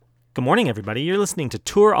Good morning, everybody. You're listening to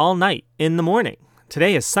Tour All Night in the Morning.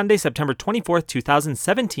 Today is Sunday, September 24th,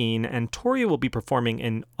 2017, and Tori will be performing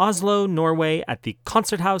in Oslo, Norway at the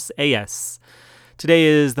Konserthaus AS. Today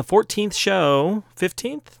is the 14th show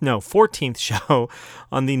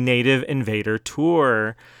on the Native Invader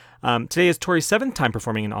Tour. Today is Tori's 7th time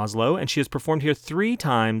performing in Oslo, and she has performed here 3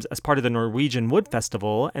 times as part of the Norwegian Wood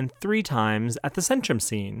Festival and 3 times at the Centrum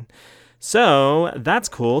Scene. So, that's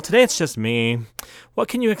cool. Today it's just me. What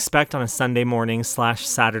can you expect on a Sunday morning /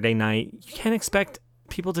 Saturday night? You can't expect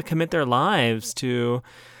people to commit their lives to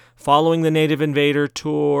following the Native Invader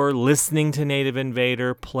Tour, listening to Native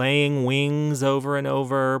Invader, playing Wings over and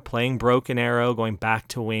over, playing Broken Arrow, going back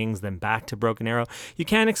to Wings, then back to Broken Arrow. You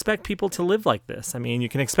can't expect people to live like this. I mean, you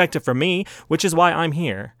can expect it from me, which is why I'm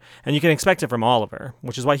here. And you can expect it from Oliver,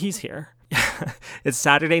 which is why he's here. It's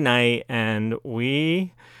Saturday night, and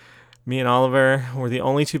me and Oliver were the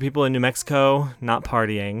only 2 people in New Mexico not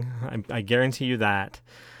partying. I guarantee you that.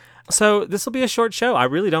 So this will be a short show. I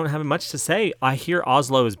really don't have much to say. I hear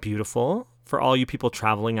Oslo is beautiful. For all you people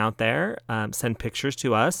traveling out there, send pictures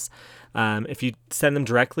to us. If you send them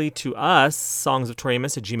directly to us,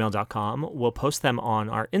 songsoftoriamus@gmail.com, we'll post them on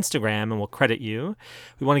our Instagram and we'll credit you.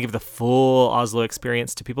 We want to give the full Oslo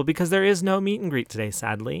experience to people because there is no meet and greet today,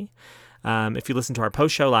 sadly. If you listened to our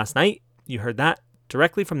post show last night, you heard that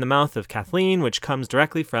directly from the mouth of Kathleen, which comes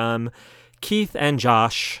directly from Keith and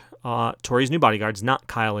Josh, Tori's new bodyguards, not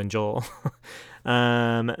Kyle and Joel.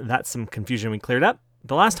 That's some confusion we cleared up.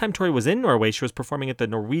 The last time Tori was in Norway, she was performing at the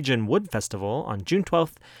Norwegian Wood Festival on June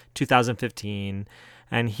 12th, 2015.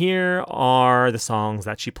 And here are the songs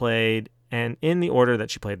that she played, and in the order that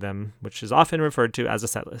she played them, which is often referred to as a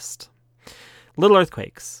set list. Little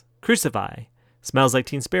Earthquakes, Crucify, Smells Like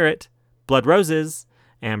Teen Spirit, Blood Roses,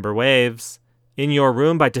 Amber Waves, In Your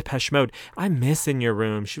Room by Depeche Mode. I miss In Your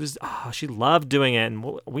Room. She loved doing it,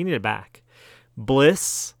 and we need it back.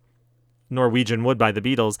 Bliss, Norwegian Wood by the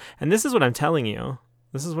Beatles. And this is what I'm telling you.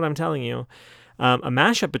 A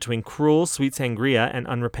mashup between Cruel, Sweet Sangria, and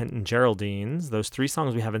Unrepentant Geraldines. Those 3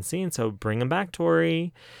 songs we haven't seen, so bring them back,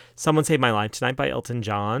 Tori. Someone Saved My Life Tonight by Elton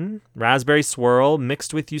John. Raspberry Swirl,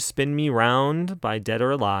 Mixed With You Spin Me Round by Dead or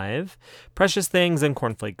Alive. Precious Things, and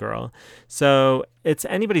Cornflake Girl. So it's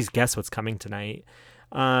anybody's guess what's coming tonight.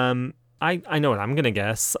 I know what I'm going to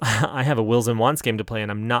guess. I have a Wills and Wants game to play,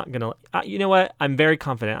 and I'm not going to... you know what? I'm very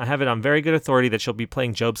confident. I have it on very good authority that she'll be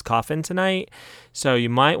playing Job's Coffin tonight. So you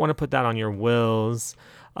might want to put that on your wills.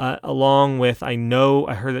 Along with, I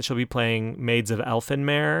heard that she'll be playing Maids of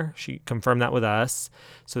Elfinmere. She confirmed that with us.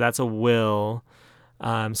 So that's a will.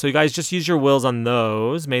 So you guys just use your wills on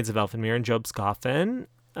those, Maids of Elfinmere and Job's Coffin.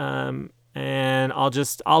 And I'll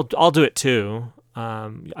do it too.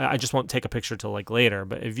 I just won't take a picture till like later,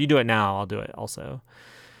 but if you do it now, I'll do it also.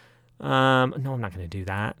 No, I'm not going to do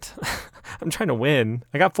that. I'm trying to win.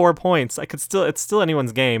 I got 4 points. It's still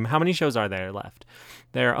anyone's game. How many shows are there left?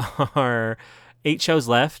 There are 8 shows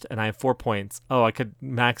left and I have 4 points. I could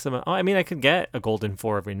I could get a golden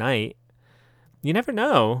 4 every night. You never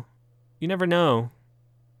know. You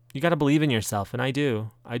got to believe in yourself. And I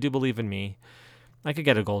do believe in me. I could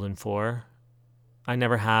get a golden 4. I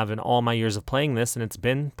never have in all my years of playing this, and it's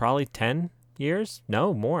been probably 10 years?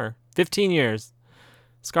 No, more. 15 years.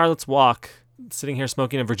 Scarlet's Walk. Sitting here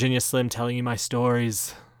smoking a Virginia Slim, telling you my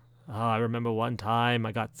stories. I remember one time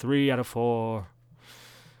I got 3 out of 4.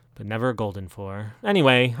 But never a golden 4.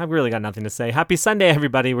 Anyway, I've really got nothing to say. Happy Sunday,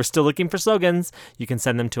 everybody. We're still looking for slogans. You can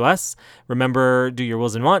send them to us. Remember, do your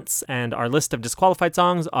wills and wants. And our list of disqualified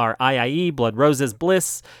songs are IIE, Blood Roses,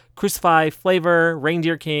 Bliss, Crucify, Flavor,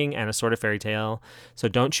 Reindeer King, and A Sort of Fairy Tale. So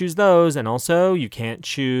don't choose those. And also, you can't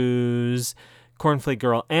choose Cornflake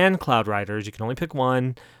Girl and Cloud Riders. You can only pick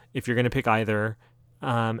one if you're going to pick either.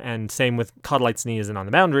 And same with Caught Light Sneeze and On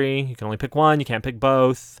the Boundary. You can only pick one. You can't pick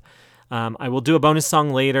both. I will do a bonus song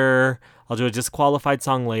later. I'll do a disqualified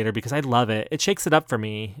song later because I love it. It shakes it up for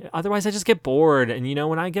me. Otherwise, I just get bored. And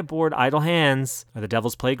when I get bored, idle hands are the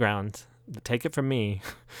devil's playground. Take it from me.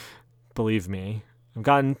 Believe me. I've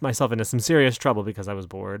gotten myself into some serious trouble because I was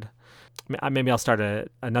bored. Maybe I'll start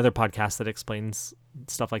another podcast that explains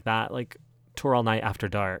stuff like that, like Tour All Night After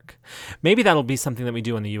Dark. Maybe that'll be something that we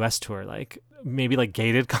do on the US tour, maybe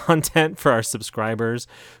gated content for our subscribers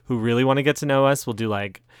who really want to get to know us. We'll do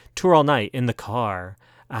Tour All Night in the car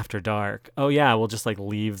after dark. Oh yeah, we'll just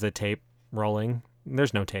leave the tape rolling.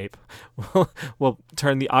 There's no tape. We'll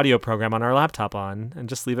turn the audio program on our laptop on and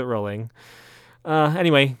just leave it rolling.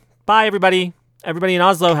 Anyway, bye everybody. Everybody in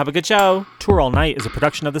Oslo, have a good show. Tour All Night is a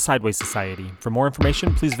production of the Sideways Society. For more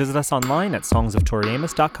information, please visit us online at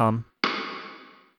songsoftoriamus.com.